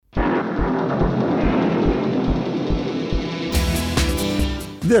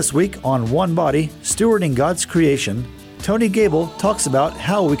This week on One Body, Stewarding God's Creation, Tony Gable talks about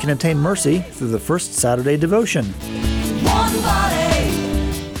how we can obtain mercy through the first Saturday devotion. One body.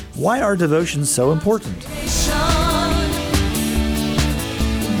 Why are devotions so important?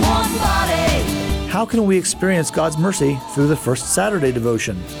 One body. How can we experience God's mercy through the first Saturday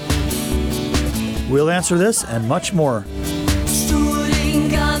devotion? We'll answer this and much more.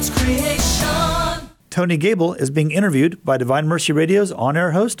 Stewarding God's creation. Tony Gable is being interviewed by Divine Mercy Radio's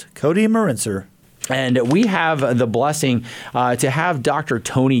on-air host, Cody Marinser. And we have the blessing to have Dr.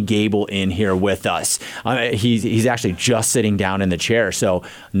 Tony Gable in here with us. He's actually just sitting down in the chair, so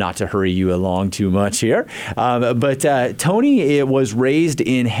not to hurry you along too much here. But Tony was raised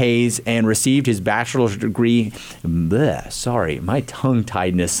in Hays and received his bachelor's degree. Sorry, my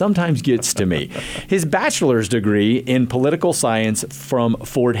tongue-tiedness sometimes gets to me. His bachelor's degree in political science from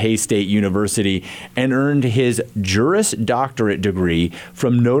Fort Hays State University, and earned his Juris Doctorate degree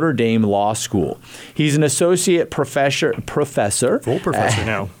from Notre Dame Law School. He's an associate professor. Full professor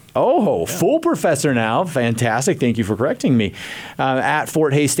now. Full professor now. Fantastic. Thank you for correcting me. At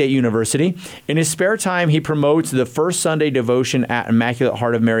Fort Hays State University. In his spare time, he promotes the first Sunday devotion at Immaculate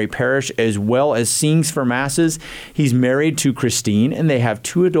Heart of Mary Parish, as well as sings for masses. He's married to Christine, and they have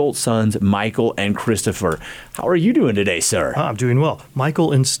 2 adult sons, Michael and Christopher. How are you doing today, sir? I'm doing well.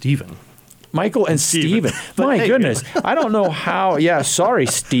 Michael and Stephen. Michael and Stephen. My goodness. I don't know how. Yeah, sorry,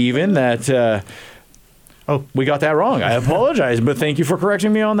 Stephen, that... we got that wrong. I apologize, but thank you for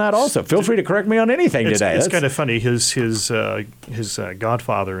correcting me on that also. Feel free to correct me on anything today. It's kind of funny. His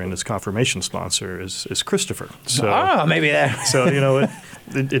godfather and his confirmation sponsor is Christopher. So, maybe that. So,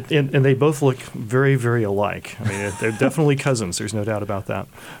 and they both look very, very alike. I mean, they're definitely cousins. There's no doubt about that.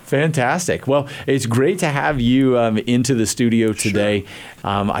 Fantastic. Well, it's great to have you into the studio today. Sure.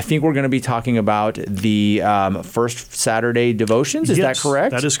 I think we're going to be talking about the first Saturday devotions. Is that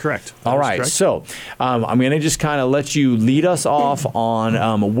correct? That is correct. All right. So I'm going to just kind of let you lead us off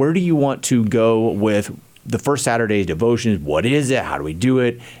on where do you want to go with the first Saturday devotions? What is it? How do we do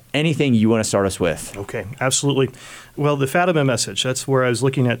it? Anything you want to start us with? Okay, absolutely. Well, the Fatima message, that's where I was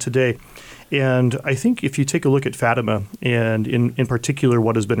looking at today. And I think if you take a look at Fatima, and in particular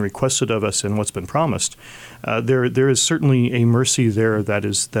what has been requested of us and what's been promised, there is certainly a mercy there that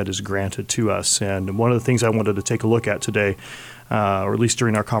is granted to us. And one of the things I wanted to take a look at today, or at least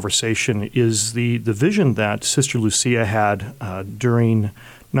during our conversation, is the vision that Sister Lucia had during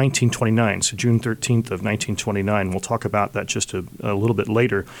 1929, so June 13th of 1929. We'll talk about that just a little bit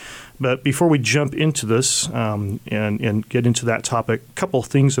later. But before we jump into this and get into that topic, a couple of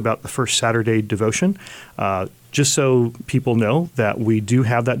things about the first Saturday devotion. Just so people know that we do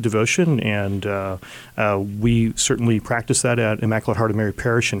have that devotion, and we certainly practice that at Immaculate Heart of Mary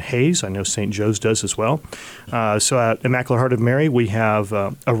Parish in Hays. I know St. Joe's does as well. So at Immaculate Heart of Mary, we have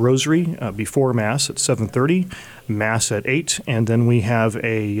a rosary before Mass at 7:30, Mass at 8, and then we have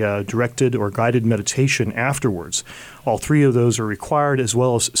a directed or guided meditation afterwards. All 3 of those are required, as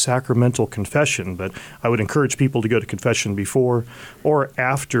well as sacramental confession. But I would encourage people to go to confession before or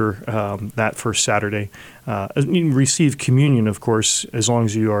after that first Saturday. Receive communion, of course, as long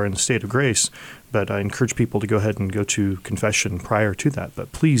as you are in a state of grace. But I encourage people to go ahead and go to confession prior to that.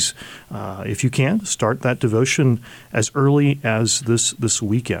 But please, if you can, start that devotion as early as this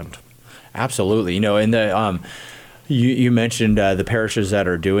weekend. Absolutely. In the you mentioned the parishes that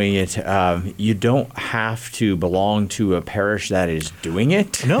are doing it. You don't have to belong to a parish that is doing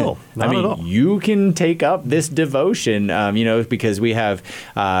it. No, not at all. You can take up this devotion, because we have,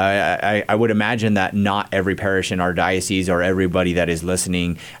 I would imagine that not every parish in our diocese or everybody that is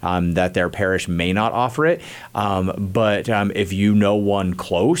listening, that their parish may not offer it. But if you know one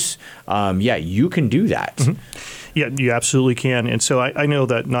close, you can do that. Mm-hmm. Yeah, you absolutely can. And so I know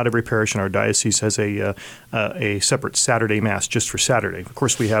that not every parish in our diocese has a separate Saturday Mass just for Saturday. Of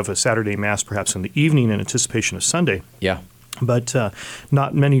course, we have a Saturday Mass perhaps in the evening in anticipation of Sunday. Yeah. But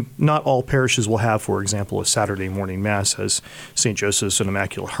not all parishes will have, for example, a Saturday morning Mass, as St. Joseph's and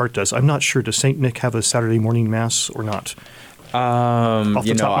Immaculate Heart does. I'm not sure, does St. Nick have a Saturday morning Mass or not?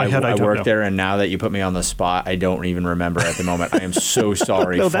 I work there, and now that you put me on the spot, I don't even remember at the moment. I am so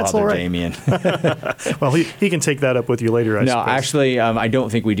sorry, Father Damien. Well, he can take that up with you later, I suppose. Actually, I don't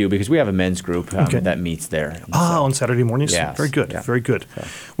think we do, because we have a men's group that meets there. On Saturday mornings? Yes. Very good, yeah. Very good. So.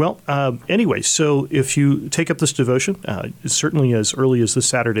 Well, anyway, so if you take up this devotion, certainly as early as this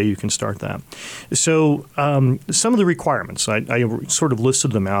Saturday, you can start that. So some of the requirements, I sort of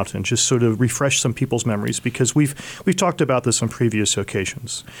listed them out and just sort of refresh some people's memories, because we've talked about this on previous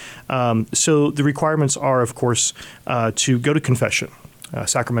occasions. So the requirements are, of course, to go to confession,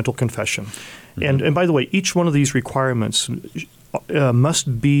 sacramental confession. Mm-hmm. And by the way, each one of these requirements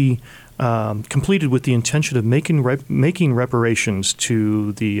must be completed with the intention of making reparations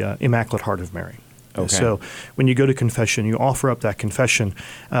to the Immaculate Heart of Mary. Okay. So when you go to confession, you offer up that confession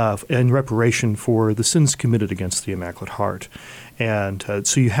in reparation for the sins committed against the Immaculate Heart. And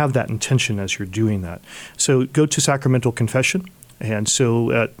so you have that intention as you're doing that. So go to sacramental confession. And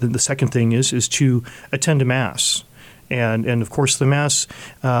so the second thing is to attend a Mass. And of course, the Mass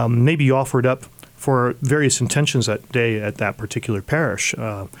may be offered up for various intentions that day at that particular parish.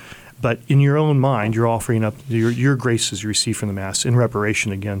 But in your own mind, you're offering up your graces you receive from the Mass in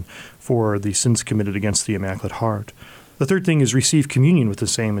reparation, again, for the sins committed against the Immaculate Heart. The third thing is receive communion with the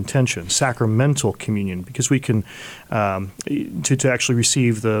same intention, sacramental communion, because we can to actually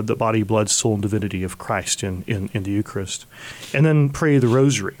receive the body, blood, soul, and divinity of Christ in the Eucharist. And then pray the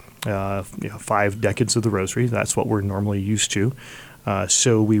Rosary, 5 decades of the Rosary. That's what we're normally used to.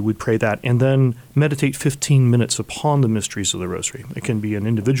 So we would pray that, and then meditate 15 minutes upon the mysteries of the Rosary. It can be an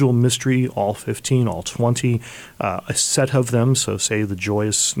individual mystery, all 15, all 20, a set of them, so say the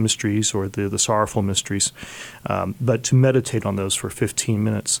joyous mysteries or the sorrowful mysteries, but to meditate on those for 15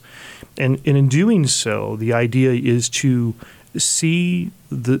 minutes. And in doing so, the idea is to see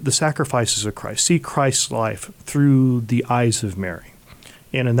the sacrifices of Christ, see Christ's life through the eyes of Mary.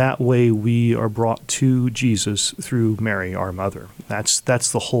 And in that way, we are brought to Jesus through Mary, our mother. That's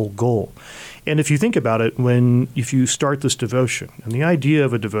the whole goal. And if you think about it, if you start this devotion, and the idea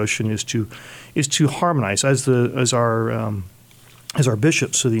of a devotion is to harmonize, as our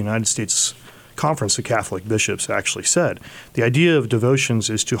bishops of the United States Conference of Catholic Bishops actually said, the idea of devotions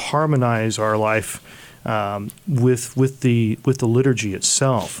is to harmonize our life with the liturgy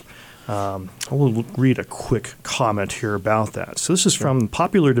itself. I will read a quick comment here about that. So this is from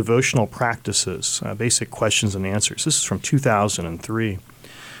Popular Devotional Practices, Basic Questions and Answers. This is from 2003.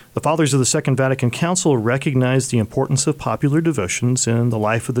 The Fathers of the Second Vatican Council recognized the importance of popular devotions in the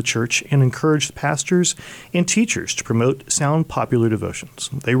life of the Church and encouraged pastors and teachers to promote sound popular devotions.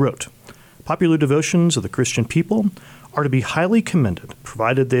 They wrote, "Popular devotions of the Christian people are to be highly commended,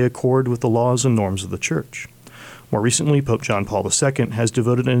 provided they accord with the laws and norms of the Church. More recently, Pope John Paul II has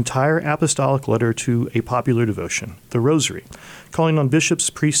devoted an entire apostolic letter to a popular devotion, the Rosary, calling on bishops,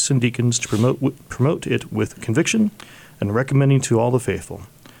 priests, and deacons to promote it with conviction and recommending it to all the faithful.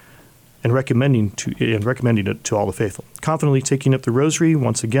 Confidently taking up the Rosary,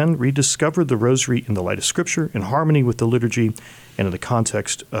 once again rediscover the Rosary in the light of Scripture, in harmony with the liturgy, and in the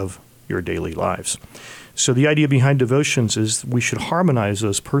context of your daily lives." So the idea behind devotions is we should harmonize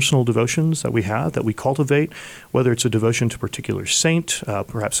those personal devotions that we have, that we cultivate, whether it's a devotion to a particular saint,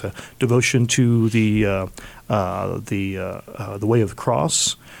 perhaps a devotion to the way of the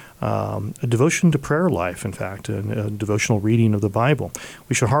cross, a devotion to prayer life, in fact, and a devotional reading of the Bible.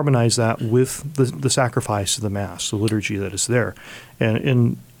 We should harmonize that with the sacrifice of the Mass, the liturgy that is there,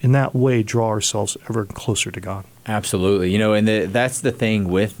 and in that way draw ourselves ever closer to God. Absolutely. And that's the thing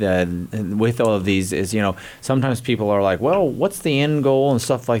with all of these is, sometimes people are like, well, what's the end goal and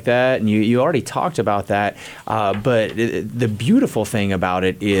stuff like that? And you already talked about that. But the beautiful thing about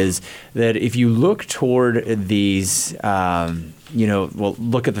it is that if you look toward these,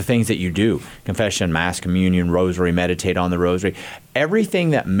 look at the things that you do, confession, Mass, communion, Rosary, meditate on the Rosary. Everything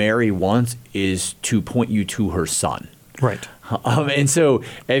that Mary wants is to point you to her Son. Right. And so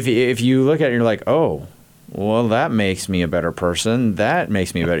if you look at it, you're like, oh, well, that makes me a better person. That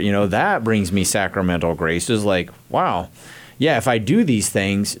makes me better. That brings me sacramental graces. Like, wow. Yeah, if I do these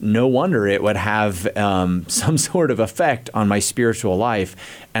things, no wonder it would have some sort of effect on my spiritual life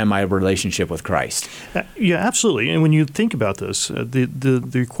and my relationship with Christ. Yeah, absolutely. And when you think about this, the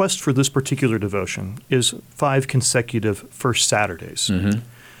request for this particular devotion is 5 consecutive first Saturdays. Mm-hmm.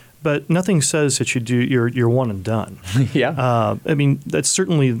 But nothing says that you're one and done. Yeah. That's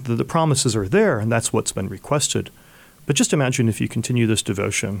certainly the promises are there, and that's what's been requested. But just imagine if you continue this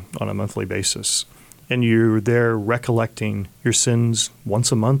devotion on a monthly basis, and you're there recollecting your sins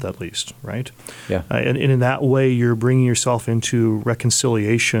once a month at least, right? Yeah. And in that way, you're bringing yourself into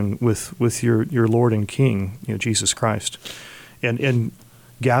reconciliation with your Lord and King, Jesus Christ, and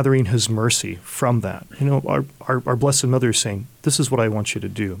gathering His mercy from that. Our Blessed Mother is saying, this is what I want you to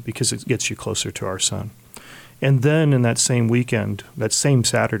do because it gets you closer to our Son. And then in that same weekend, that same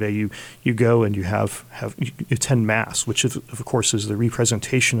Saturday, you go and you attend Mass, which of course is the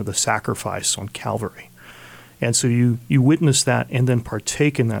representation of the sacrifice on Calvary. And so you witness that and then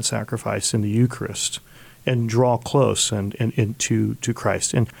partake in that sacrifice in the Eucharist and draw close and to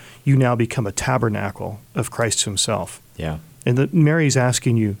Christ. And you now become a tabernacle of Christ Himself. Yeah. And that Mary's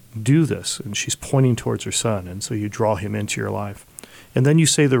asking you, do this, and she's pointing towards her Son, and so you draw Him into your life. And then you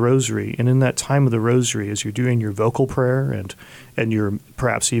say the rosary, and in that time of the rosary, as you're doing your vocal prayer and your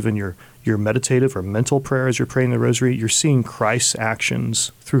perhaps even your meditative or mental prayer as you're praying the rosary, you're seeing Christ's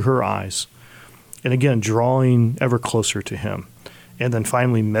actions through her eyes. And again, drawing ever closer to him. And then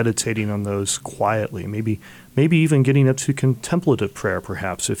finally meditating on those quietly, maybe even getting up to contemplative prayer,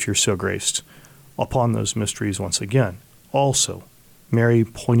 perhaps, if you're so graced, upon those mysteries once again. Also, Mary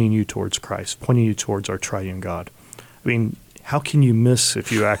pointing you towards Christ, pointing you towards our triune God. I mean, how can you miss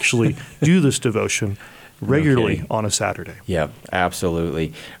if you actually do this devotion regularly on a Saturday? Yeah,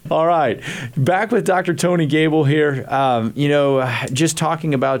 absolutely. All right. Back with Dr. Tony Gable here. Just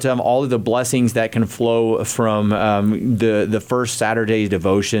talking about all of the blessings that can flow from the first Saturday's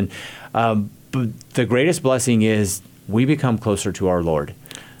devotion. But the greatest blessing is we become closer to our Lord.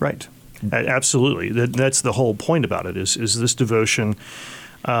 Right. Absolutely. That's the whole point about it is this devotion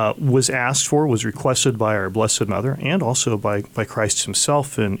was asked for, was requested by our Blessed Mother and also by Christ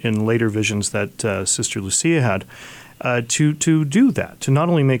himself in later visions that Sister Lucia had to do that, to not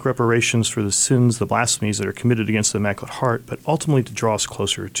only make reparations for the sins, the blasphemies that are committed against the Immaculate Heart, but ultimately to draw us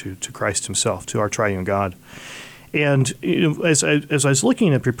closer to Christ himself, to our triune God. And as I was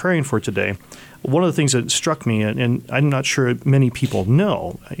looking at preparing for today, one of the things that struck me, and I'm not sure many people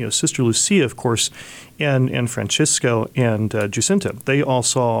know, Sister Lucia, of course, and Francisco and Jacinta, they all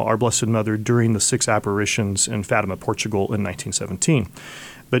saw our Blessed Mother during the 6 apparitions in Fatima, Portugal in 1917.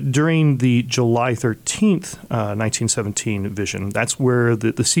 But during the July 13th, 1917 vision, that's where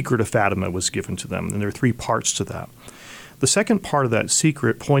the secret of Fatima was given to them, and there are 3 parts to that. The second part of that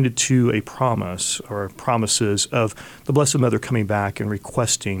secret pointed to a promise or promises of the Blessed Mother coming back and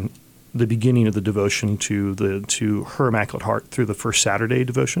requesting the beginning of the devotion to her Immaculate Heart through the first Saturday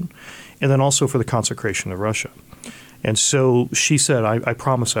devotion, and then also for the consecration of Russia. And so she said, I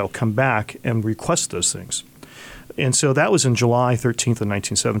promise I'll come back and request those things. And so that was in July 13th of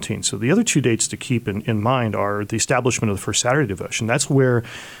 1917. So the other 2 dates to keep in mind are the establishment of the first Saturday devotion. That's where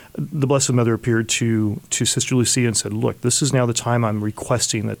the Blessed Mother appeared to Sister Lucia and said, look, this is now the time I'm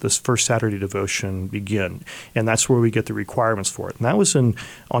requesting that this first Saturday devotion begin. And that's where we get the requirements for it. And that was on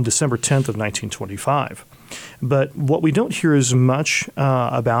December 10th of 1925. But what we don't hear as much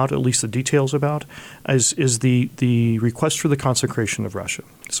about, at least the details about, is the request for the consecration of Russia.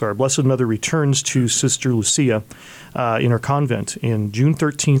 So our Blessed Mother returns to Sister Lucia in her convent in June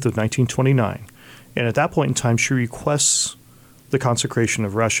 13th of 1929. And at that point in time, she requests the consecration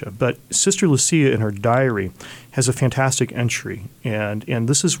of Russia. But Sister Lucia in her diary has a fantastic entry. And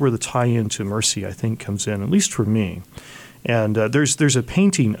this is where the tie-in to mercy, I think, comes in, at least for me. And there's a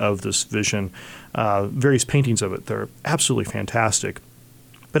painting of this vision, various paintings of it. They're absolutely fantastic.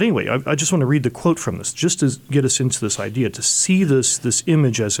 But anyway, I just want to read the quote from this, just to get us into this idea, to see this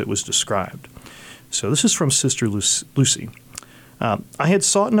image as it was described. So this is from Sister Lucy. I had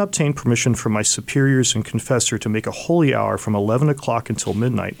sought and obtained permission from my superiors and confessor to make a holy hour from 11 o'clock until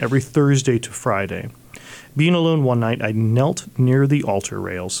midnight, every Thursday to Friday. Being alone one night, I knelt near the altar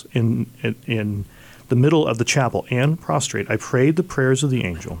rails in the middle of the chapel, and, prostrate, I prayed the prayers of the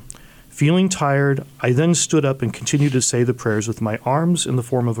angel. Feeling tired, I then stood up and continued to say the prayers with my arms in the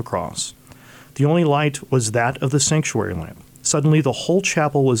form of a cross. The only light was that of the sanctuary lamp. Suddenly the whole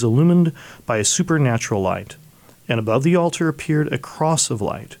chapel was illumined by a supernatural light, and above the altar appeared a cross of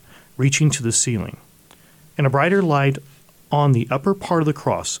light, reaching to the ceiling. In a brighter light on the upper part of the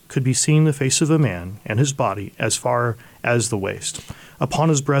cross could be seen the face of a man and his body as far as the waist. Upon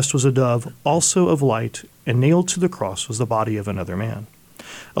his breast was a dove, also of light, and nailed to the cross was the body of another man.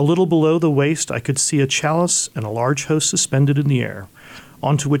 A little below the waist I could see a chalice and a large host suspended in the air,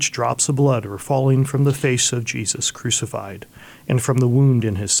 onto which drops of blood were falling from the face of Jesus crucified, and from the wound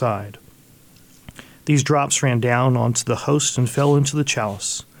in his side. These drops ran down onto the host and fell into the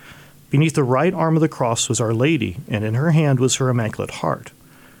chalice. Beneath the right arm of the cross was Our Lady, and in her hand was her Immaculate Heart.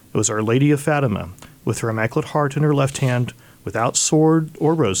 It was Our Lady of Fatima, with her Immaculate Heart in her left hand, without sword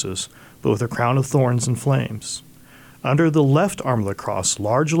or roses, but with a crown of thorns and flames. Under the left arm of the cross,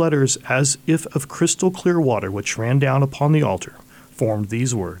 large letters, as if of crystal clear water, which ran down upon the altar, formed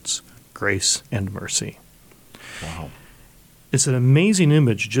these words, Grace and Mercy. Wow. It's an amazing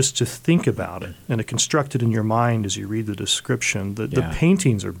image just to think about it and to construct it in your mind as you read the description. The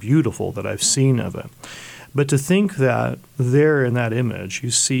paintings are beautiful that I've seen of it. But to think that there in that image you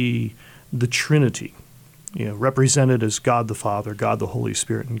see the Trinity, represented as God the Father, God the Holy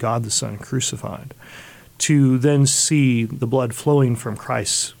Spirit, and God the Son crucified, to then see the blood flowing from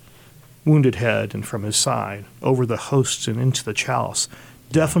Christ's wounded head and from his side over the hosts and into the chalice,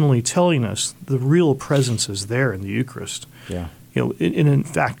 definitely telling us the real presence is there in the Eucharist. Yeah. in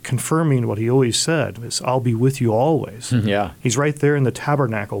fact, confirming what he always said is, "I'll be with you always." Yeah. He's right there in the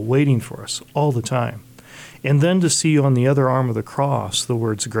tabernacle waiting for us all the time. And then to see on the other arm of the cross the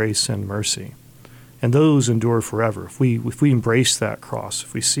words grace and mercy. And those endure forever. If we embrace that cross,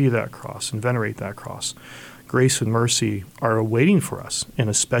 if we see that cross and venerate that cross, grace and mercy are waiting for us, and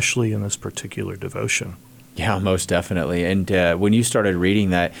especially in this particular devotion. Yeah, most definitely. And when you started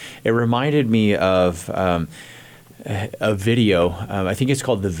reading that, it reminded me of a video. I think it's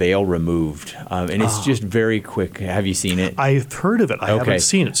called The Veil Removed. And it's just very quick. Have you seen it? I've heard of it. I haven't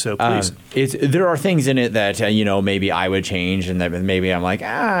seen it, so please. There are things in it that, maybe I would change, and that maybe I'm like,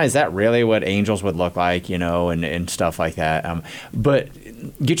 is that really what angels would look like, and stuff like that. But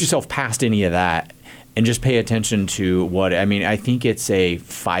get yourself past any of that. And just pay attention to I think it's a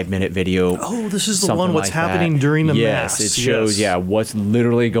 5-minute video. Oh, this is the one, what's happening during the Mass. Yes, it shows, what's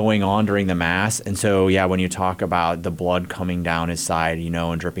literally going on during the Mass. And so, when you talk about the blood coming down his side,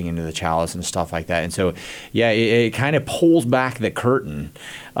 and dripping into the chalice and stuff like that. And so, it kind of pulls back the curtain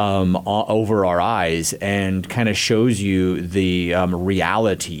over our eyes and kind of shows you the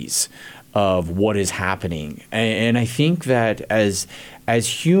realities of what is happening. And I think that as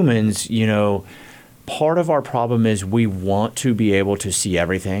humans, part of our problem is we want to be able to see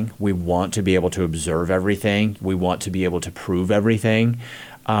everything. We want to be able to observe everything. We want to be able to prove everything.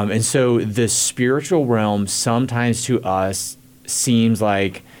 And so the spiritual realm sometimes to us seems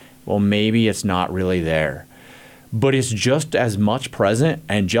like, well, maybe it's not really there. But it's just as much present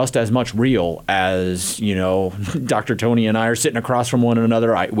and just as much real as, Dr. Tony and I are sitting across from one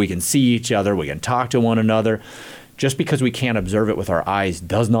another. We can see each other. We can talk to one another. Just because we can't observe it with our eyes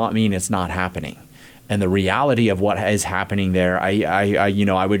does not mean it's not happening. And the reality of what is happening there,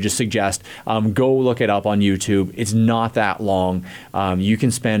 I would just suggest go look it up on YouTube. It's not that long. You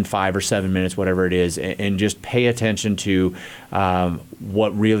can spend 5 or 7 minutes, whatever it is, and just pay attention to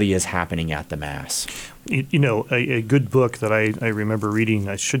what really is happening at the Mass. A good book that I remember reading,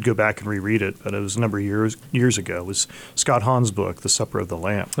 I should go back and reread it, but it was a number of years ago, was Scott Hahn's book, The Supper of the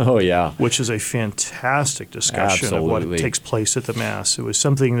Lamb. Oh, yeah. Which is a fantastic discussion Absolutely. of what takes place at the Mass. It was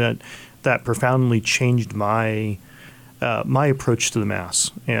something that profoundly changed my approach to the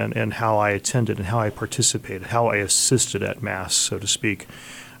Mass and how I attended and how I participated, how I assisted at Mass, so to speak,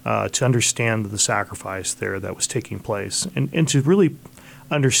 to understand the sacrifice there that was taking place and to really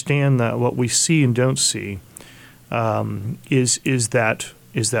understand that what we see and don't see is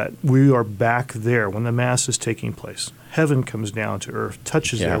that we are back there when the Mass is taking place. Heaven comes down to earth,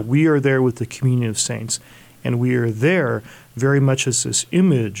 touches there. We are there with the communion of saints. And we are there very much as this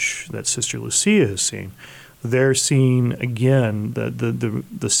image that Sister Lucia has seen. They're seeing again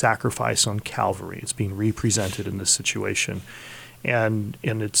the sacrifice on Calvary. It's being represented in this situation, and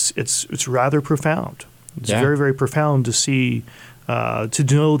it's rather profound. It's very, very profound to see, to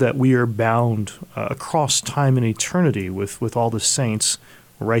know that we are bound across time and eternity with all the saints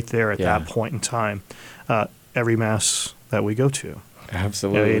right there at that point in time. Every Mass that we go to.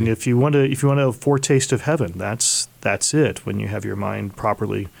 Absolutely. And if you want a foretaste of heaven, that's it. When you have your mind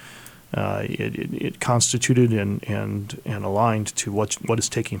properly it constituted and aligned to what is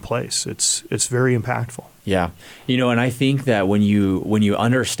taking place, it's very impactful. Yeah, and I think that when you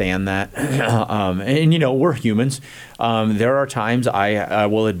understand that, and we're humans, there are times I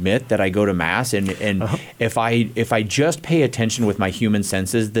will admit that I go to Mass, and if I just pay attention with my human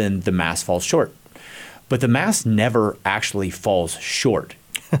senses, then the Mass falls short. But the Mass never actually falls short.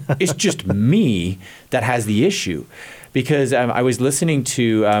 It's just me that has the issue. Because I was listening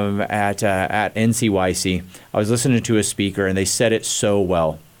to, at NCYC, I was listening to a speaker, and they said it so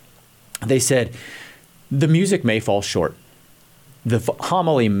well. They said, the music may fall short. The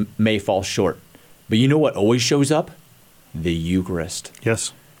homily may fall short. But you know what always shows up? The Eucharist.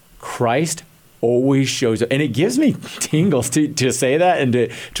 Yes. Christ always shows up. And it gives me tingles to say that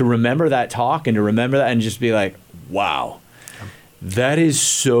and to remember that talk and to remember that and just be like, wow, that is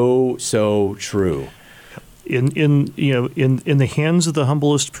so, so true. In the hands of the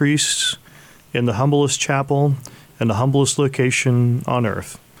humblest priests, in the humblest chapel, in the humblest location on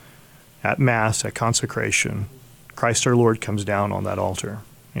earth, at Mass, at consecration, Christ our Lord comes down on that altar.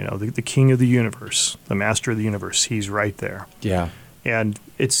 The King of the universe, the Master of the universe, he's right there. Yeah. And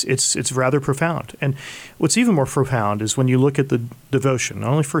it's rather profound. And what's even more profound is when you look at the devotion, not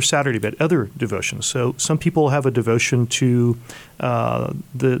only for Saturday, but other devotions. So some people have a devotion to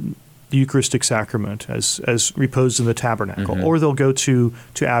the Eucharistic sacrament as reposed in the tabernacle, or they'll go to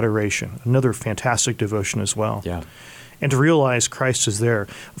adoration, another fantastic devotion as well. Yeah. and to realize Christ is there.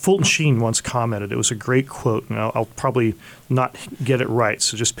 Fulton Sheen once commented, it was a great quote, and I'll probably not get it right,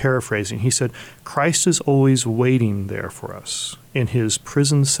 so just paraphrasing. He said, "Christ is always waiting there for us in his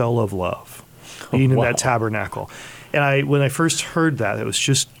prison cell of love," being in that tabernacle. And when I first heard that, it was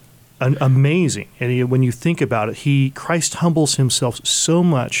just amazing. And when you think about it, Christ humbles himself so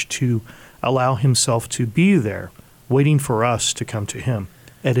much to allow himself to be there, waiting for us to come to him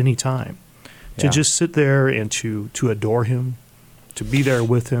at any time. To just sit there and to adore him, to be there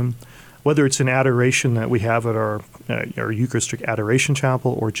with him, whether it's an adoration that we have at our Eucharistic Adoration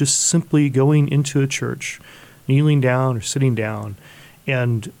Chapel, or just simply going into a church, kneeling down or sitting down,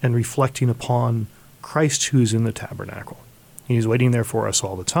 and reflecting upon Christ who's in the tabernacle. He's waiting there for us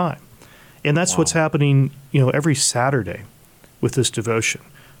all the time. And that's what's happening, every Saturday with this devotion,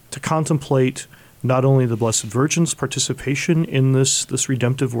 to contemplate not only the Blessed Virgin's participation in this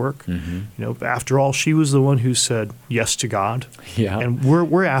redemptive work. After all, she was the one who said yes to God. Yeah. And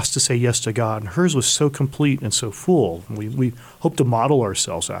we're asked to say yes to God. And hers was so complete and so full. We hope to model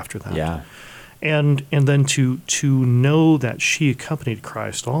ourselves after that. Yeah. And then to know that she accompanied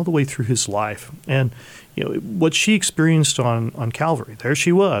Christ all the way through his life. And what she experienced on Calvary, there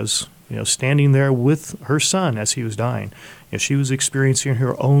she was, standing there with her son as he was dying. She was experiencing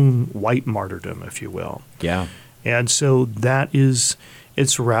her own white martyrdom, if you will. Yeah. And so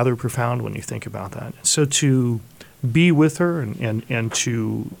it's rather profound when you think about that. So to be with her and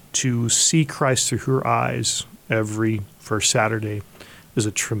to see Christ through her eyes every first Saturday is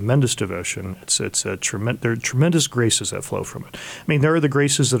a tremendous devotion. There are tremendous graces that flow from it. I mean, there are the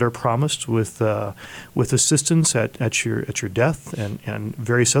graces that are promised with assistance at your death and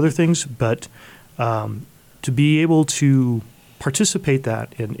various other things, but to be able to participate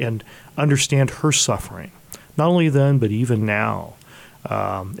that and understand her suffering, not only then but even now,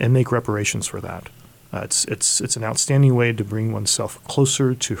 and make reparations for that. It's an outstanding way to bring oneself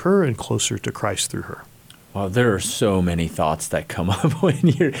closer to her and closer to Christ through her. Well, there are so many thoughts that come up when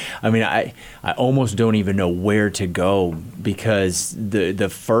you're. I mean, I almost don't even know where to go, because the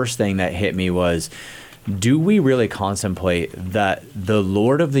first thing that hit me was, do we really contemplate that the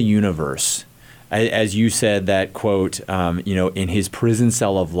Lord of the universe, as you said that quote, in his prison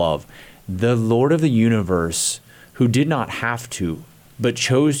cell of love, the Lord of the universe, who did not have to, but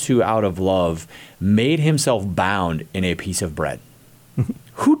chose to out of love, made himself bound in a piece of bread.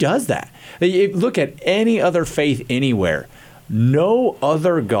 Who does that? Look at any other faith anywhere. No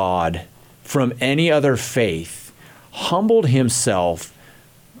other God from any other faith humbled himself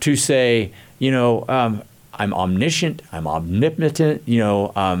to say, I'm omniscient, I'm omnipotent,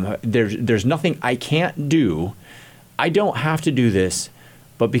 there's nothing I can't do. I don't have to do this,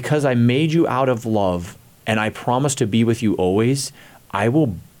 but because I made you out of love and I promise to be with you always, I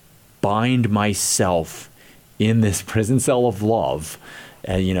will bind myself in this prison cell of love,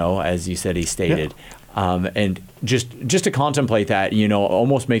 as you said, he stated. Yeah. And just to contemplate that,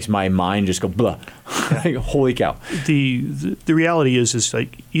 almost makes my mind just go, blah. Holy cow. The reality is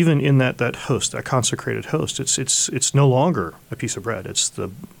like, even in that host, that consecrated host, it's no longer a piece of bread. It's the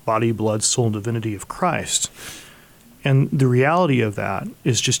body, blood, soul, and divinity of Christ. And the reality of that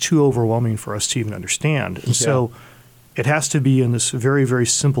is just too overwhelming for us to even understand. And so it has to be in this very, very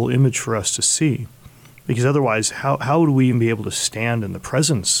simple image for us to see. Because otherwise, how would we even be able to stand in the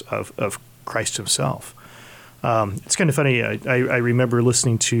presence of Christ himself? It's kind of funny. I remember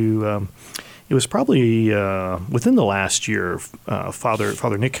listening to, it was probably within the last year,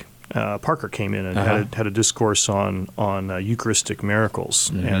 Father Nick Parker came in and had a discourse on Eucharistic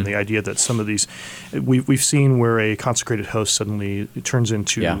miracles, and the idea that some of these, we've seen where a consecrated host suddenly turns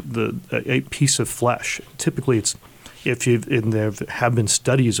into a piece of flesh. Typically, it's, there have been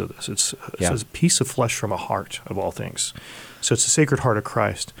studies of this, it's a piece of flesh from a heart, of all things. So it's the Sacred Heart of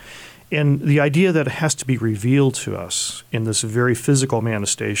Christ. And the idea that it has to be revealed to us in this very physical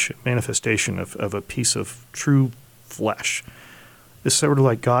manifestation of a piece of true flesh is sort of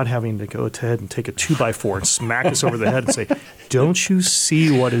like God having to go ahead and take a 2x4 and smack us over the head and say, don't you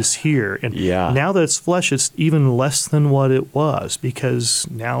see what is here? And now that it's flesh, it's even less than what it was, because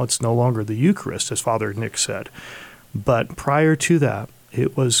now it's no longer the Eucharist, as Father Nick said. But prior to that,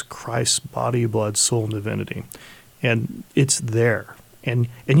 it was Christ's body, blood, soul, and divinity. And it's there. And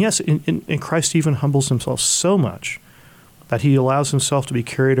yes, and Christ even humbles himself so much that he allows himself to be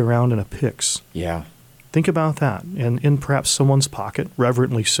carried around in a pyx. Yeah. Think about that. And in perhaps someone's pocket,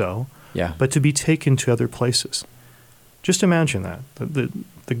 reverently so, but to be taken to other places. Just imagine that.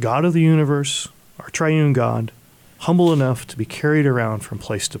 The God of the universe, our triune God, humble enough to be carried around from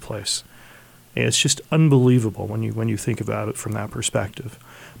place to place. And it's just unbelievable when you think about it from that perspective.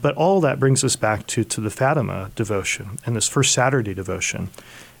 But all that brings us back to the Fatima devotion and this First Saturday devotion,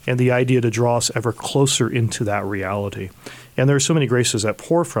 and the idea to draw us ever closer into that reality. And there are so many graces that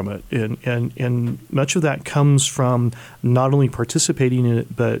pour from it, and much of that comes from not only participating in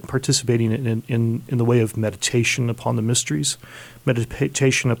it, but participating in the way of meditation upon the mysteries,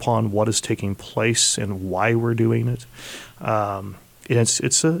 meditation upon what is taking place and why we're doing it. And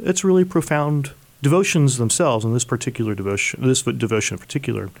it's really profound. Devotions themselves, and this devotion in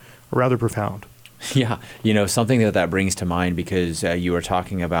particular, are rather profound. Yeah, something that brings to mind, because you were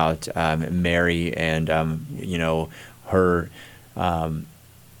talking about Mary and her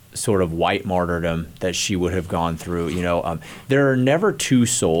sort of white martyrdom that she would have gone through. There are never two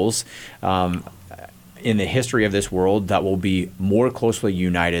souls in the history of this world that will be more closely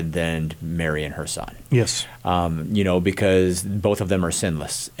united than Mary and her son. Yes. Because both of them are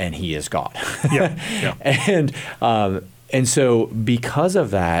sinless and he is God. Yeah. And so because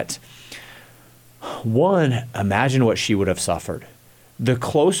of that, one, imagine what she would have suffered. The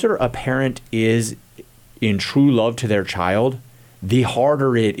closer a parent is in true love to their child, the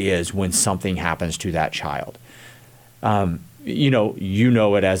harder it is when something happens to that child. You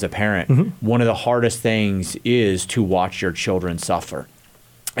know it as a parent. Mm-hmm. One of the hardest things is to watch your children suffer.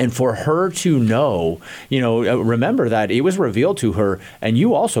 And for her to know, remember that it was revealed to her, and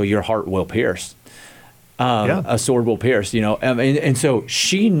you also, your heart will pierce. A sword will pierce, and so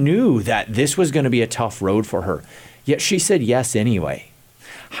she knew that this was going to be a tough road for her. Yet she said yes anyway.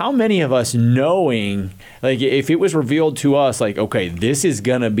 How many of us, knowing, if it was revealed to us, okay, this is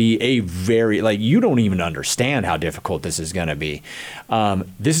going to be a very, you don't even understand how difficult this is going to be.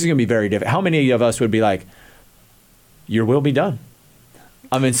 This is going to be very difficult. How many of us would be like, your will be done?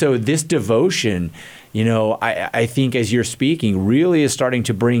 So this devotion, I think as you're speaking, really is starting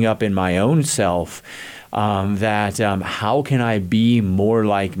to bring up in my own self that how can I be more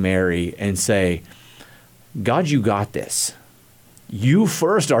like Mary and say, God, you got this. You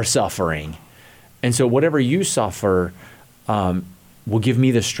first are suffering. And so whatever you suffer will give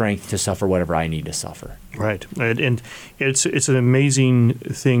me the strength to suffer whatever I need to suffer. Right. And it's an amazing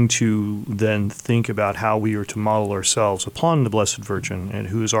thing to then think about how we are to model ourselves upon the Blessed Virgin, and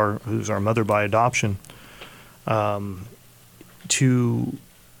who's our mother by adoption, to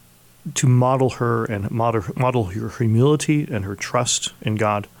model her and model her humility and her trust in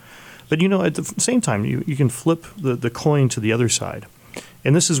God. But at the same time, you can flip the coin to the other side.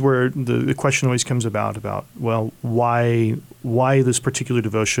 And this is where the question always comes about, well, why this particular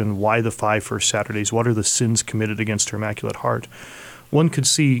devotion? Why the 5 first Saturdays? What are the sins committed against her Immaculate Heart? One could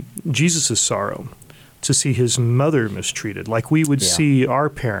see Jesus' sorrow, to see his mother mistreated, like we would see our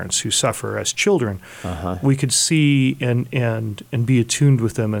parents who suffer as children. Uh-huh. We could see and be attuned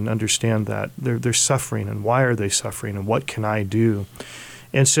with them and understand that they're suffering, and why are they suffering, and what can I do?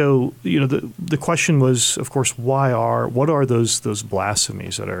 And so, the question was, of course, what are those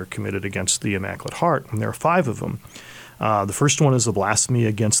blasphemies that are committed against the Immaculate Heart? And there are 5 of them. The first one is the blasphemy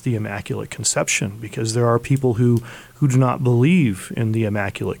against the Immaculate Conception, because there are people who do not believe in the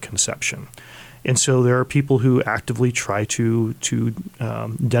Immaculate Conception. And so there are people who actively try to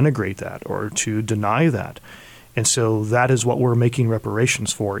denigrate that or to deny that. And so that is what we're making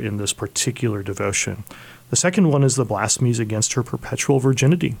reparations for in this particular devotion. The second one is the blasphemies against her perpetual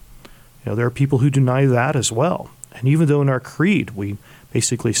virginity. There are people who deny that as well. And even though in our creed we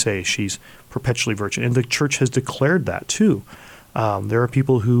basically say she's perpetually virgin, and the Church has declared that too, there are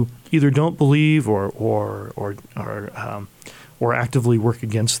people who either don't believe or actively work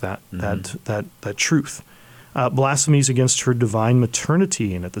against that truth. Blasphemies against her divine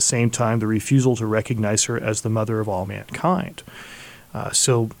maternity, and at the same time the refusal to recognize her as the mother of all mankind.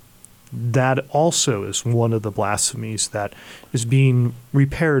 So that also is one of the blasphemies that is being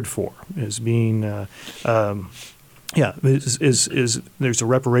repaired for, is being there's a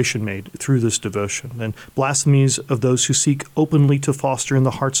reparation made through this devotion. And blasphemies of those who seek openly to foster in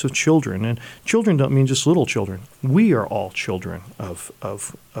the hearts of children. And children don't mean just little children. We are all children of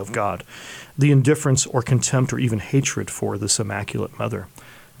God. The indifference or contempt or even hatred for this Immaculate Mother.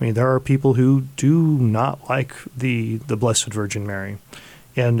 There are people who do not like the Blessed Virgin Mary.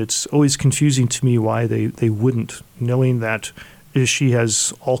 And it's always confusing to me why they wouldn't, knowing that she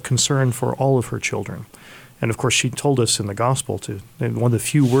has all concern for all of her children. And of course, she told us in the Gospel, one of the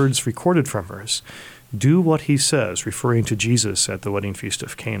few words recorded from her is, do what he says, referring to Jesus at the wedding feast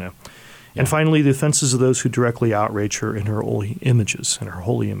of Cana. Yeah. And finally, the offenses of those who directly outrage her in her holy images.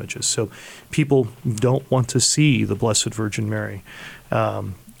 So people don't want to see the Blessed Virgin Mary,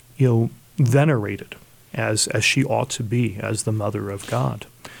 venerated as she ought to be, as the Mother of God,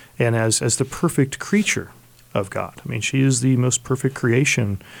 and as the perfect creature of God. I mean, she is the most perfect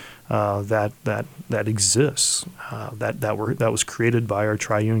creation that exists, that was created by our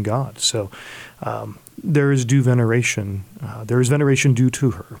triune God. So there is due veneration. There is veneration due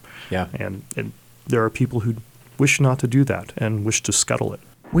to her. Yeah. And there are people who wish not to do that and wish to scuttle it.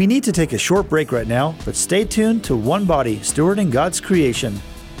 We need to take a short break right now, but stay tuned to One Body, Stewarding God's Creation.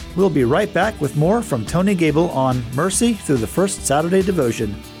 We'll be right back with more from Tony Gable on Mercy through the First Saturday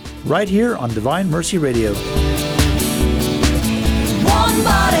Devotion, right here on Divine Mercy Radio. One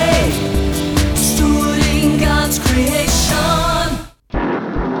body, stewarding God's creation.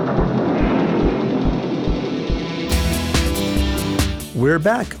 We're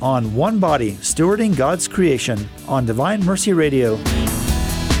back on One Body, Stewarding God's Creation on Divine Mercy Radio.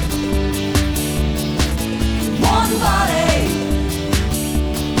 One body,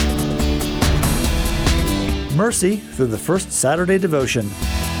 Mercy through the First Saturday Devotion.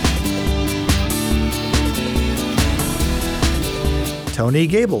 Tony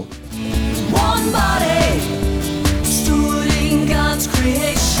Gable. one body, stewarding God's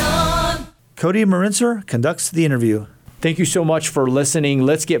creation. Cody Marinser conducts the interview. Thank you so much for listening.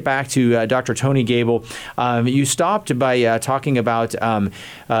 Let's get back to Dr. Tony Gable. You stopped by talking about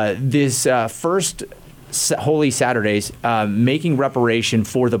this first Holy Saturdays, making reparation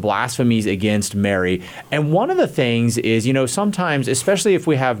for the blasphemies against Mary. And one of the things is, sometimes, especially if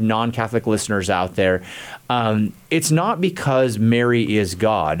we have non-Catholic listeners out there, it's not because Mary is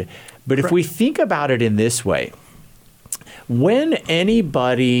God. But if we think about it in this way, when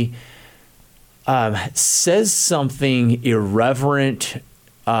anybody says something irreverent,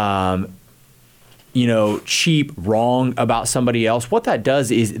 cheap, wrong about somebody else, what that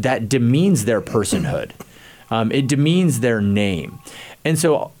does is that demeans their personhood. It demeans their name. And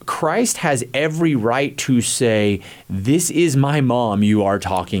so Christ has every right to say, this is my mom you are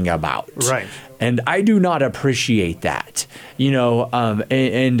talking about. Right. And I do not appreciate that.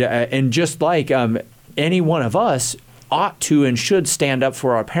 And just like any one of us ought to and should stand up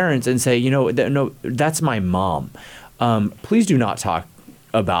for our parents and say, no, that's my mom. Please do not talk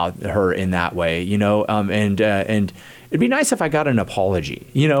about her in that way, and it'd be nice if I got an apology,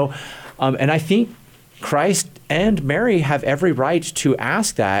 and I think Christ and Mary have every right to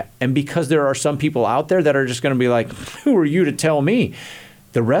ask that. And because there are some people out there that are just going to be like, who are you to tell me?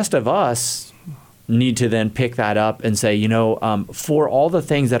 The rest of us need to then pick that up and say, for all the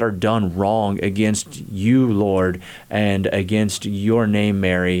things that are done wrong against you, Lord, and against your name,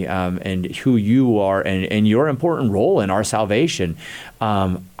 Mary, and who you are and your important role in our salvation,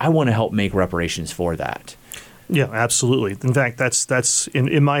 I want to help make reparations for that. Yeah, absolutely. In fact, that's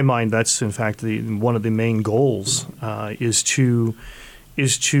in my mind, that's in fact one of the main goals is to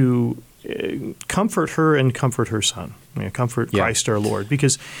comfort her and comfort her son. Comfort Christ our Lord.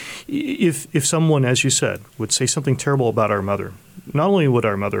 Because if someone, as you said, would say something terrible about our mother, not only would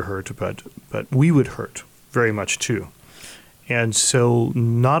our mother hurt, but we would hurt very much too. And so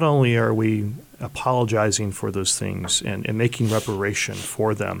not only are we apologizing for those things and making reparation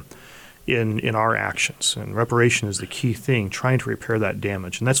for them in our actions, and reparation is the key thing, trying to repair that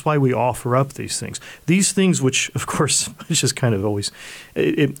damage. And that's why we offer up these things. These things which, of course, it's just kind of always,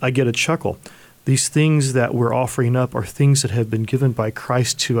 I get a chuckle. These things that we're offering up are things that have been given by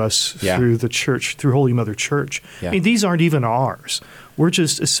Christ to us through the church, through Holy Mother Church. Yeah. I mean, these aren't even ours. We're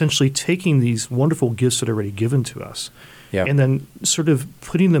just essentially taking these wonderful gifts that are already given to us and then sort of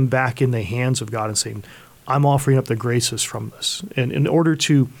putting them back in the hands of God and saying, I'm offering up the graces from this. And in order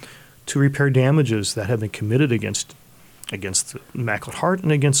to repair damages that have been committed against the Immaculate Heart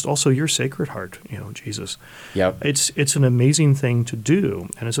and against also your Sacred Heart, Jesus. Yep. It's an amazing thing to do,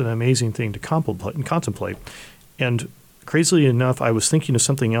 and it's an amazing thing to contemplate. And crazily enough, I was thinking of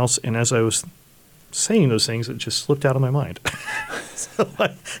something else, and as I was saying those things, it just slipped out of my mind. So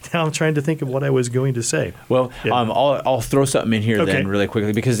now I'm trying to think of what I was going to say. Well, I'll throw something in here then really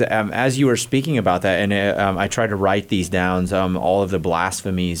quickly, because as you were speaking about that, and I tried to write these down, all of the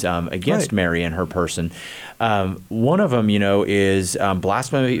blasphemies against Mary and her person. One of them, is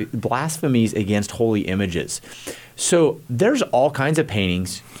blasphemies against holy images. So there's all kinds of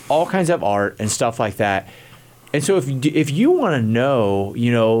paintings, all kinds of art and stuff like that. And so if you want to know,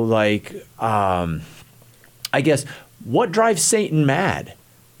 I guess, what drives Satan mad?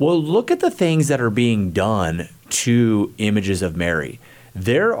 Well, look at the things that are being done to images of Mary.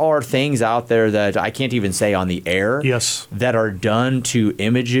 There are things out there that I can't even say on the air that are done to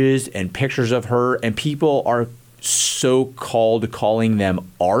images and pictures of her, and people are so-called calling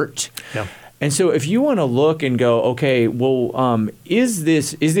them art. Yeah. And so if you want to look and go, okay, well, is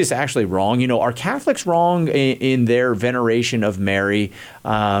this actually wrong? Are Catholics wrong in their veneration of Mary?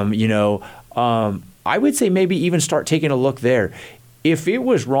 I would say maybe even start taking a look there. If it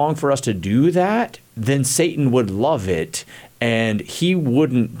was wrong for us to do that, then Satan would love it, and he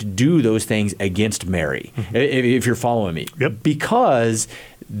wouldn't do those things against Mary, if you're following me. Yep. Because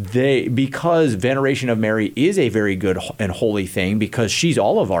veneration of Mary is a very good and holy thing, because she's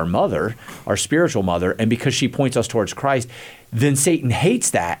all of our mother, our spiritual mother, and because she points us towards Christ, then Satan hates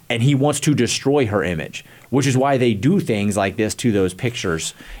that, and he wants to destroy her image, which is why they do things like this to those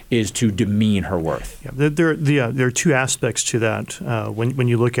pictures, is to demean her worth. Yeah, there are two aspects to that when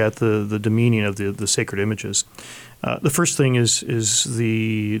you look at the demeaning of the sacred images. The first thing is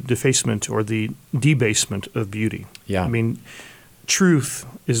the defacement or the debasement of beauty. Yeah. I mean, truth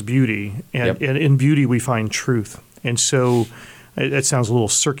is beauty, and in beauty we find truth. And so it sounds a little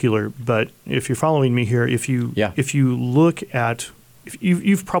circular, but if you're following me here, if you look at,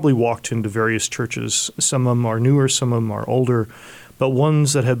 you've probably walked into various churches. Some of them are newer, some of them are older, but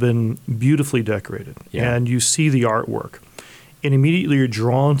ones that have been beautifully decorated. Yeah. And you see the artwork, and immediately you're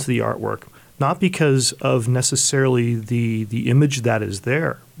drawn to the artwork, not because of necessarily the image that is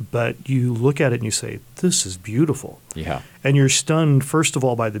there, but you look at it and you say, this is beautiful. Yeah. And you're stunned, first of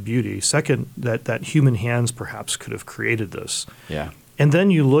all, by the beauty. Second, that human hands perhaps could have created this. Yeah. And then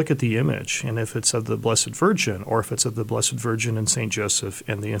you look at the image, and if it's of the Blessed Virgin, or if it's of the Blessed Virgin and St. Joseph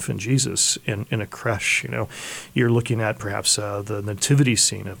and the infant Jesus in a creche, you're looking at perhaps the nativity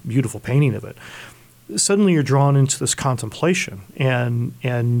scene, a beautiful painting of it. Suddenly you're drawn into this contemplation,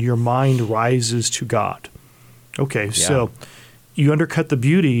 and your mind rises to God. Okay, so you undercut the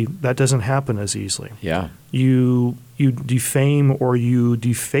beauty. That doesn't happen as easily. Yeah. You defame or you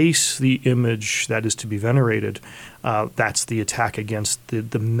deface the image that is to be venerated. That's the attack against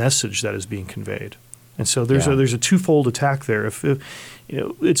the message that is being conveyed. And so there's a twofold attack there. If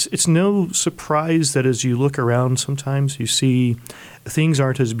it's no surprise that as you look around, sometimes you see things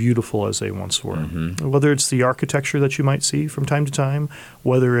aren't as beautiful as they once were. Mm-hmm. Whether it's the architecture that you might see from time to time,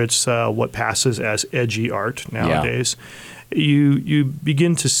 whether it's what passes as edgy art nowadays. You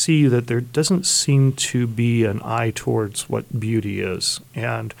begin to see that there doesn't seem to be an eye towards what beauty is.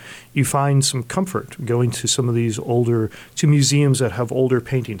 And you find some comfort going to some of these to museums that have older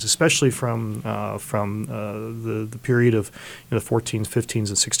paintings, especially from the period of the 14s, 15s, and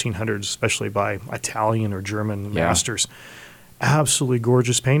 1600s, especially by Italian or German masters. Absolutely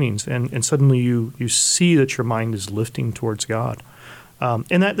gorgeous paintings. And suddenly you see that your mind is lifting towards God.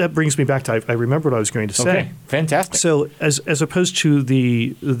 And that brings me back to I remember what I was going to say. Okay, fantastic. So as opposed to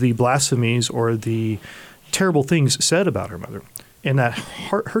the blasphemies or the terrible things said about her mother, and that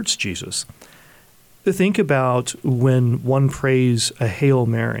hurts Jesus, think about when one prays a Hail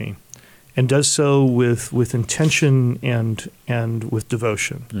Mary and does so with intention and with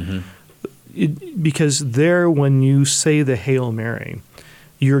devotion. Mm-hmm. Because there, when you say the Hail Mary,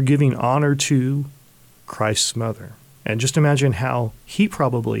 you're giving honor to Christ's mother. And just imagine how he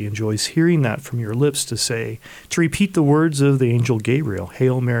probably enjoys hearing that from your lips to repeat the words of the angel Gabriel,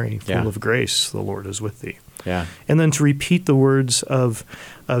 Hail Mary, full of grace, the Lord is with thee. Yeah. And then to repeat the words of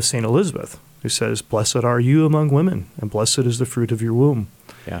St. Elizabeth, who says, blessed are you among women, and blessed is the fruit of your womb.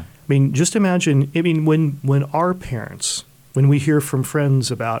 Yeah. I mean, just imagine, when our parents, when we hear from friends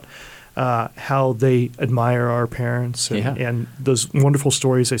about how they admire our parents and those wonderful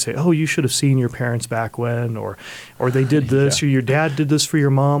stories. They say, oh, you should have seen your parents back when, or they did this, or your dad did this for your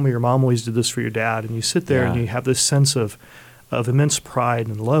mom, or your mom always did this for your dad. And you sit there and you have this sense of immense pride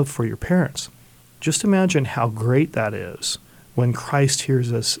and love for your parents. Just imagine how great that is when Christ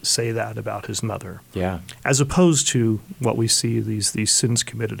hears us say that about his mother. Yeah. As opposed to what we see, these sins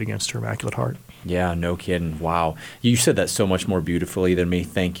committed against her Immaculate Heart. Yeah, no kidding. Wow. You said that so much more beautifully than me.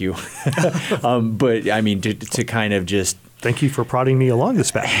 Thank you. But I mean, to kind of just... Thank you for prodding me along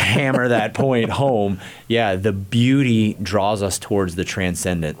this path. Hammer that point home. Yeah, the beauty draws us towards the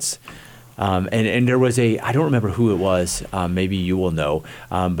transcendence. And there was I don't remember who it was. Maybe you will know.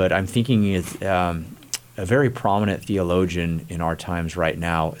 But I'm thinking it's a very prominent theologian in our times right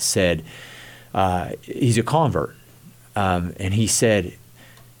now said, he's a convert. And he said,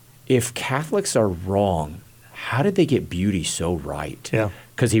 if Catholics are wrong, how did they get beauty so right? Yeah.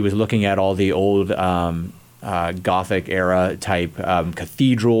 Because he was looking at all the old Gothic era type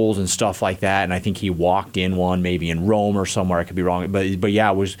cathedrals and stuff like that, and I think he walked in one maybe in Rome or somewhere. I could be wrong, but yeah,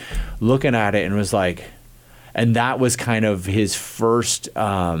 I was looking at it and was like, and that was kind of his first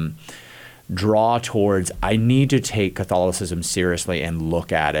draw towards, I need to take Catholicism seriously and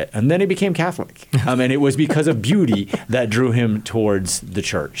look at it. And then he became Catholic. And it was because of beauty that drew him towards the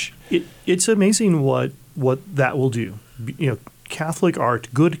church. It's amazing what that will do. Catholic art,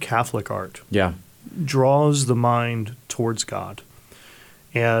 good Catholic art, draws the mind towards God.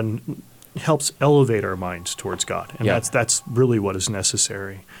 And helps elevate our minds towards God, and Yeah. that's really what is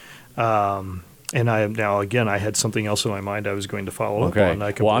necessary. And I am now again. I had something else in my mind I was going to follow up on.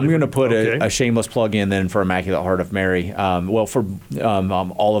 Well, I'm going to put Okay. a shameless plug in then for Immaculate Heart of Mary. For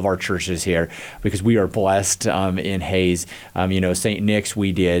all of our churches here, because we are blessed in Hayes. St. Nick's,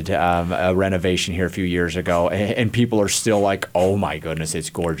 we did a renovation here a few years ago, and people are still like, "Oh my goodness, it's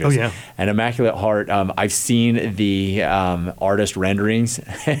gorgeous." Oh, yeah. And Immaculate Heart, I've seen the artist renderings,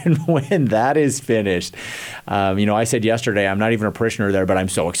 and when that is finished, I said yesterday, I'm not even a parishioner there, but I'm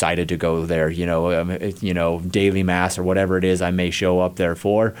so excited to go there. Daily mass or whatever it is I may show up there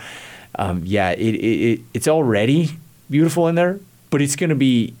for. It's already beautiful in there, but it's going to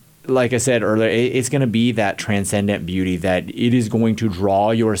be, like I said earlier, it's going to be that transcendent beauty that it is going to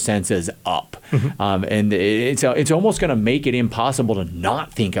draw your senses up. And it's almost going to make it impossible to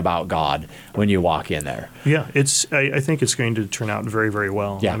not think about God when you walk in there. Yeah, I think it's going to turn out very, very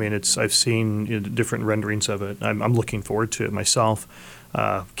well. Yeah. I mean, I've seen different renderings of it. I'm looking forward to it myself.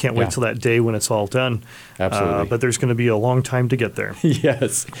 Can't wait Yeah. till that day when it's all done. Absolutely. But there's going to be a long time to get there.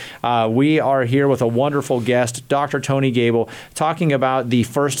 Yes. We are here with a wonderful guest, Dr. Tony Gable, talking about the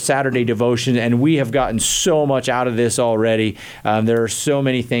First Saturday devotion, and we have gotten so much out of this already. There are so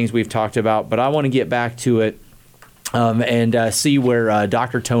many things we've talked about, but I want to get back to it and see where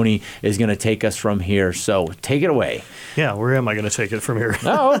Dr. Tony is going to take us from here. So take it away. Yeah, where am I going to take it from here?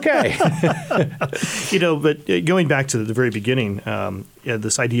 Oh, okay. But going back to the very beginning,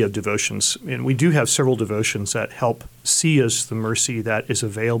 this idea of devotions, and we do have several devotions that help see us the mercy that is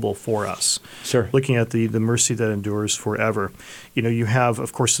available for us. Sure. Looking at the mercy that endures forever. You have,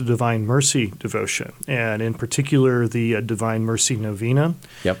 of course, the Divine Mercy devotion, and in particular the Divine Mercy Novena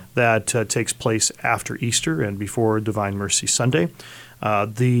Yep. that takes place after Easter and before Divine Mercy Sunday.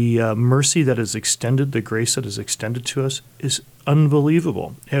 The mercy that is extended, the grace that is extended to us is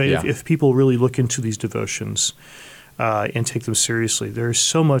unbelievable. I mean, Yeah. if people really look into these devotions and take them seriously, there's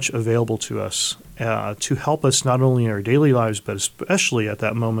so much available to us to help us not only in our daily lives, but especially at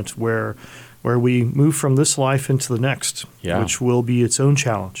that moment where we move from this life into the next, Yeah. which will be its own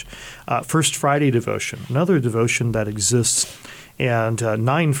challenge. First Friday devotion, another devotion that exists, and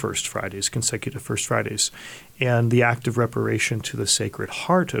 9 First Fridays, consecutive First Fridays, and the act of reparation to the Sacred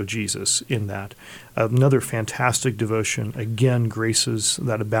Heart of Jesus in that. Another fantastic devotion, again, graces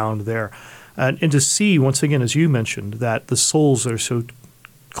that abound there. And to see, once again, as you mentioned, that the souls are so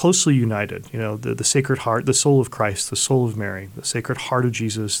closely united, the Sacred Heart, the soul of Christ, the soul of Mary, the Sacred Heart of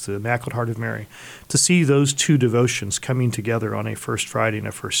Jesus, the Immaculate Heart of Mary, to see those two devotions coming together on a First Friday and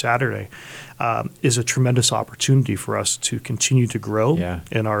a First Saturday is a tremendous opportunity for us to continue to grow Yeah.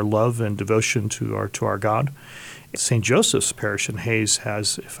 in our love and devotion to our God. St. Joseph's Parish in Hayes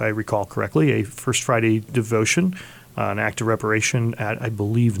has, if I recall correctly, a First Friday devotion, an act of reparation at, I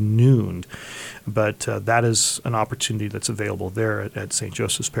believe, noon. But that is an opportunity that's available there at St.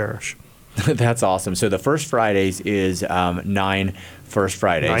 Joseph's Parish. That's awesome. So the First Fridays is 9 First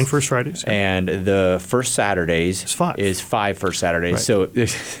Fridays. 9 First Fridays. And the First Saturdays It's 5. 5 First Saturdays. Right. So,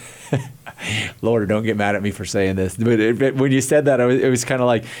 Lord, don't get mad at me for saying this. But when you said that, it was kind of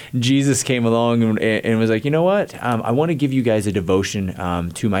like Jesus came along and was like, you know what? I want to give you guys a devotion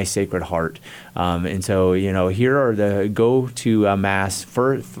to my Sacred Heart. And so, here are go to Mass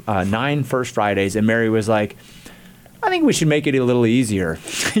for 9 First Fridays. And Mary was like, I think we should make it a little easier.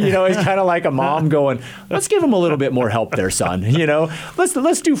 It's kind of like a mom going, let's give him a little bit more help there, son.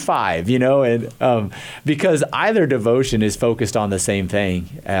 Let's do 5, and because either devotion is focused on the same thing,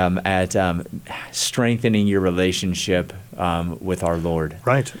 at strengthening your relationship with our Lord.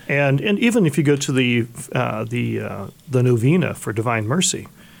 Right. And even if you go to the novena for Divine Mercy,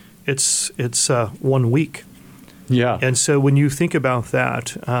 it's 1 week. Yeah. And so when you think about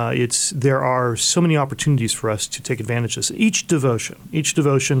that, there are so many opportunities for us to take advantage of this. Each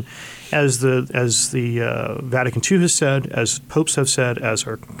devotion, as the Vatican II has said, as popes have said, as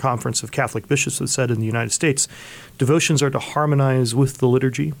our Conference of Catholic Bishops have said in the United States, devotions are to harmonize with the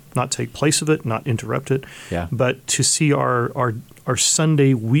liturgy, not take place of it, not interrupt it, Yeah. but to see our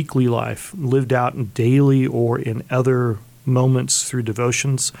Sunday weekly life lived out daily or in other moments through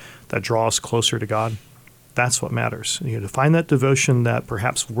devotions that draw us closer to God. That's what matters. To find that devotion that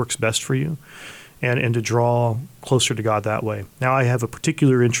perhaps works best for you and to draw closer to God that way. Now, I have a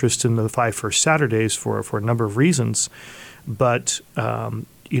particular interest in the 5 First Saturdays for a number of reasons, but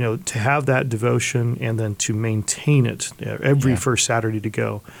to have that devotion and then to maintain it every First Saturday to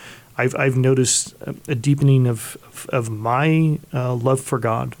go, I've noticed a deepening of my love for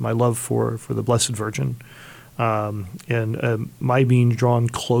God, my love for the Blessed Virgin, and my being drawn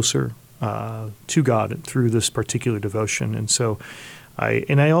closer to God through this particular devotion. And so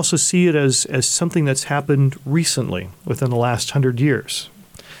I also see it as something that's happened recently within the last 100 years.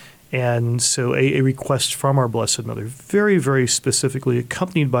 And so a request from our Blessed Mother, very, very specifically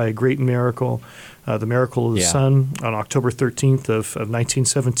accompanied by a great miracle, the miracle of the sun on October 13th of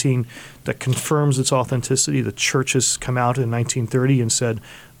 1917, that confirms its authenticity. The church has come out in 1930 and said,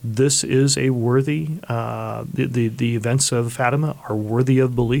 this is a worthy, the events of Fatima are worthy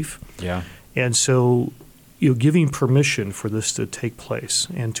of belief. Yeah. And so, giving permission for this to take place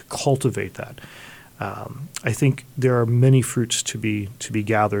and to cultivate that. I think there are many fruits to be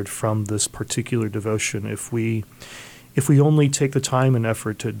gathered from this particular devotion if we only take the time and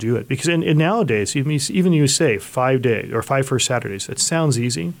effort to do it. Because in nowadays, even you say 5 days or 5 first Saturdays, it sounds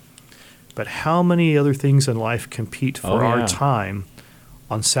easy, but how many other things in life compete for our time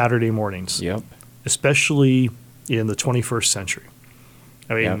on Saturday mornings? Yep. Especially in the 21st century.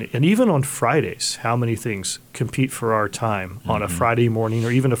 I mean, and even on Fridays, how many things compete for our time on a Friday morning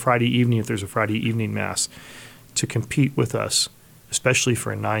or even a Friday evening if there's a Friday evening Mass to compete with us, especially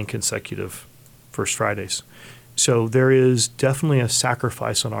for 9 consecutive First Fridays. So there is definitely a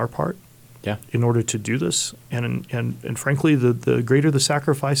sacrifice on our part in order to do this. And frankly, the greater the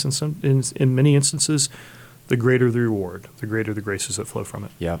sacrifice in many instances, the greater the reward, the greater the graces that flow from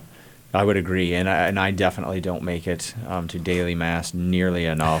it. Yeah. I would agree, and I definitely don't make it to daily Mass nearly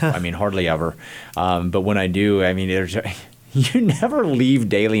enough. I mean, hardly ever. But when I do, I mean, you never leave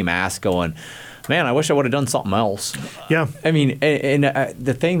daily Mass going, man, I wish I would have done something else. Yeah. I mean, and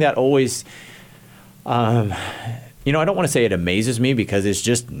the thing that always, I don't want to say it amazes me because it's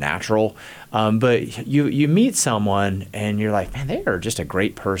just natural, but you meet someone and you're like, man, they are just a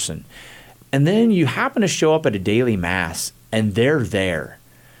great person. And then you happen to show up at a daily Mass and they're there.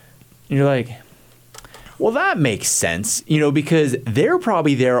 And you're like, well, that makes sense, because they're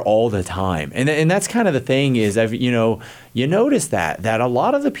probably there all the time. And that's kind of the thing is, you notice that a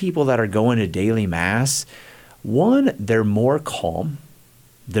lot of the people that are going to daily Mass, one, they're more calm,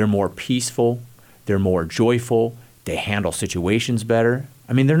 they're more peaceful, they're more joyful, they handle situations better.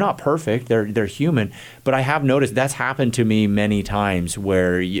 I mean, they're not perfect, they're human, but I have noticed that's happened to me many times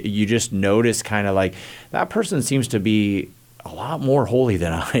where you just notice kind of like that person seems to be a lot more holy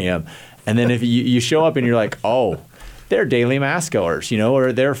than I am. And then if you show up and you're like, oh, they're daily Mass goers,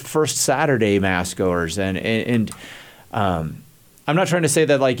 or they're first Saturday Mass goers. And I'm not trying to say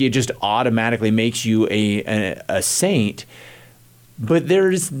that like it just automatically makes you a saint, but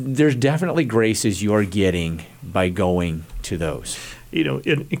there's definitely graces you're getting by going to those.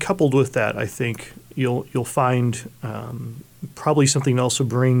 And coupled with that, I think you'll find probably something else that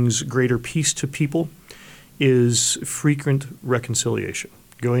brings greater peace to people is frequent reconciliation,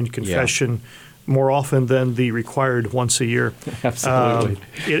 going to confession more often than the required once a year. Absolutely.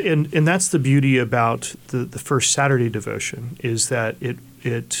 And that's the beauty about the first Saturday devotion is that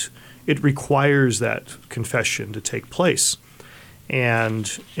it requires that confession to take place. And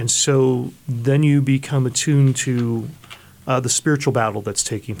so then you become attuned to the spiritual battle that's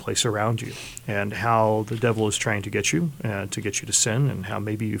taking place around you and how the devil is trying to get you to sin and how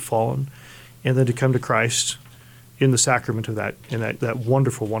maybe you've fallen. And then to come to Christ in the sacrament of that, in that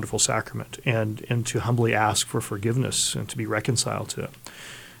wonderful, wonderful sacrament, and to humbly ask for forgiveness and to be reconciled to it.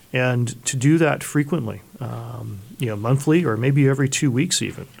 And to do that frequently, monthly or maybe every 2 weeks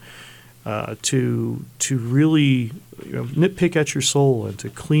even, to really nitpick at your soul and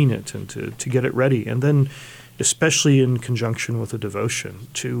to clean it and to get it ready. And then especially in conjunction with a devotion,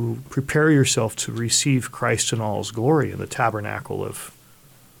 to prepare yourself to receive Christ in all his glory in the tabernacle of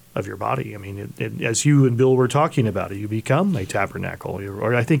your body. I mean, as you and Bill were talking about it, you become a tabernacle.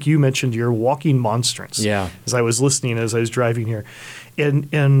 Or I think you mentioned you're a walking monstrance. Yeah. As I was listening, as I was driving here.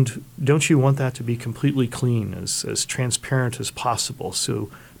 And don't you want that to be completely clean, as transparent as possible, so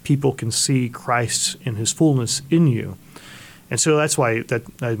people can see Christ in his fullness in you? And so that's why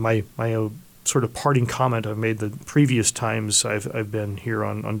my sort of parting comment I've made the previous times I've been here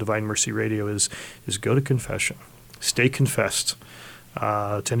on Divine Mercy Radio is go to confession. Stay confessed.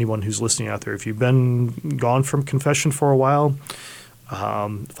 To anyone who's listening out there, if you've been gone from confession for a while,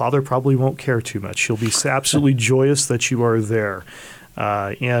 Father probably won't care too much. He'll be absolutely joyous that you are there.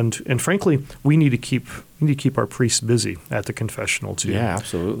 And frankly, we need to keep our priests busy at the confessional too. Yeah,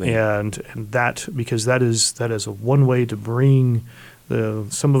 absolutely. And that, because that is a one way to bring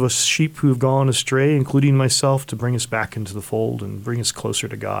some of us sheep who have gone astray, including myself, to bring us back into the fold and bring us closer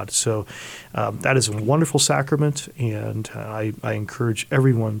to God. So that is a wonderful sacrament, and I encourage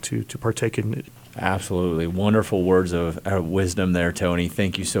everyone to partake in Absolutely. Wonderful words of wisdom there, Tony.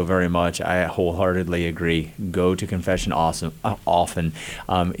 Thank you so very much. I wholeheartedly agree. Go to confession often.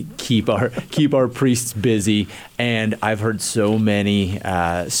 Keep our priests busy. And I've heard so many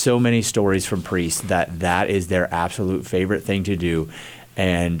stories from priests that is their absolute favorite thing to do.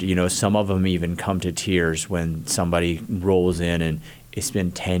 And, some of them even come to tears when somebody rolls in and it's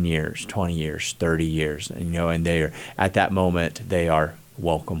been 10 years, 20 years, 30 years, and they're at that moment, they are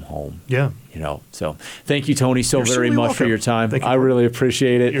welcome home. Yeah. So thank you, Tony, so very much welcome. for your time. Thank you. I really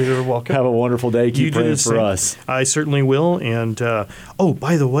appreciate it. You're welcome. Have a wonderful day. Keep praying for same. us. I certainly will. And,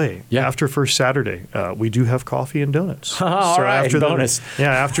 by the way, Yeah. after First Saturday, we do have coffee and donuts. All right, bonus.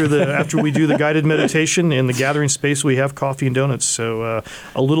 After we do the guided meditation in the gathering space, we have coffee and donuts. So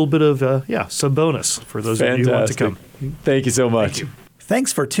a little bit of, some bonus for those of you who want to come. Thank you so much. Thank you.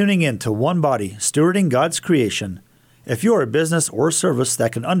 Thanks for tuning in to One Body, Stewarding God's Creation. If you're a business or service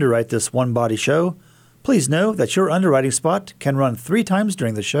that can underwrite this One Body show, please know that your underwriting spot can run 3 times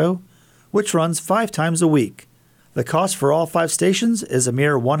during the show, which runs 5 times a week. The cost for all 5 stations is a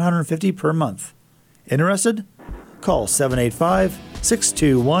mere $150 per month. Interested? Call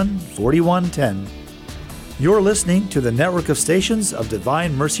 785-621-4110. You're listening to the network of stations of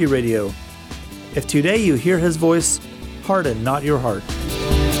Divine Mercy Radio. If today you hear His voice, harden not your heart.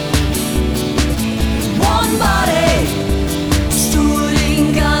 One body,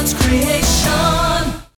 stewarding God's creation.